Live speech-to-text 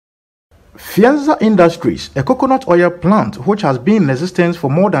Feanza Industries, a coconut oil plant which has been in existence for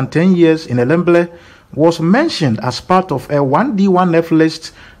more than 10 years in Ellembelle, was mentioned as part of a 1D1F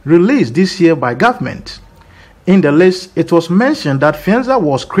list released this year by government. In the list, it was mentioned that Feanza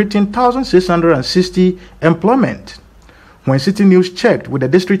was creating 1,660 employment. When City News checked with the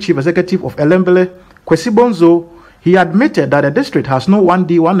district chief executive of Ellembelle, Kwesi Bonzo, he admitted that the district has no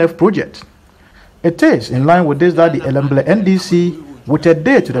 1D1F project. It is in line with this that the Ellembelle NDC, with a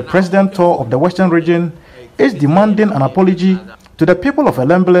date to the president tour of the Western region, is demanding an apology to the people of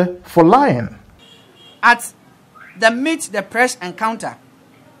Ellembelle for lying. At the Meet the Press encounter,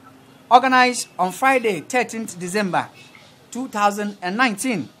 organized on Friday, 13th December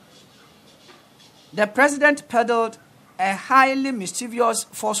 2019, the president peddled a highly mischievous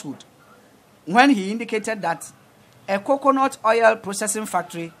falsehood when he indicated that a coconut oil processing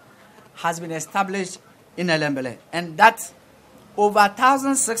factory has been established in Ellembelle and that over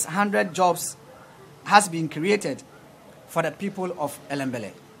 1,600 jobs has been created for the people of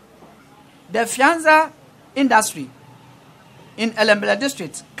Ellembelle. The Feanza Industry in Ellembelle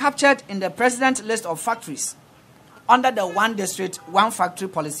district, captured in the president's list of factories under the one district, one factory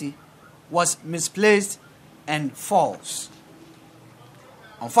policy, was misplaced and false.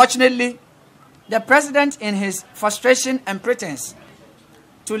 Unfortunately, the president, in his frustration and pretense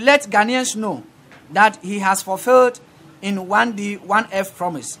to let Ghanaians know that he has fulfilled in 1D1F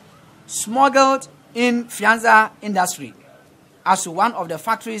promise, smuggled in Feanza Industry as one of the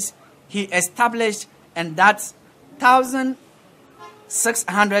factories he established, and that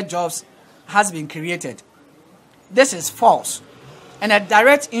 1,600 jobs has been created. This is false and a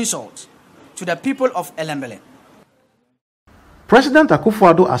direct insult to the people of Ellembelle. President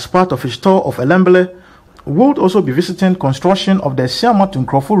Akufo-Addo, as part of his tour of Ellembelle, would also be visiting construction of the Siama to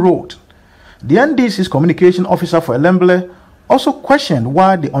Nkrofo Road. The NDC's communication officer for Ellembelle also questioned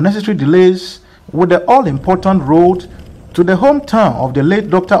why the unnecessary delays with the all-important road to the hometown of the late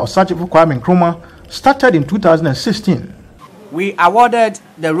Dr. Osagyefo Kwame Nkrumah started in 2016. We awarded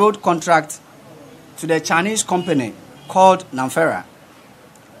the road contract to the Chinese company called Namfera,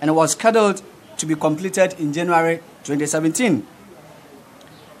 and it was scheduled to be completed in January 2017.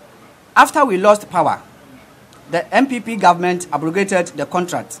 After we lost power, the MPP government abrogated the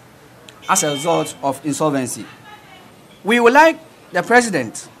contract as a result of insolvency. We would like the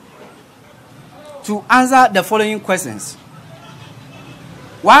president to answer the following questions.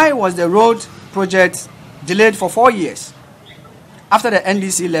 Why was the road project delayed for 4 years after the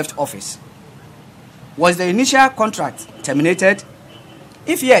NDC left office? Was the initial contract terminated?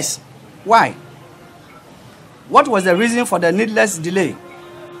 If yes, why? What was the reason for the needless delay?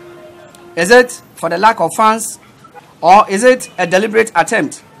 Is it for the lack of funds, or is it a deliberate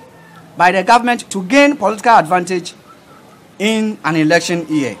attempt by the government to gain political advantage in an election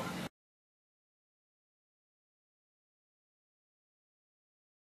year?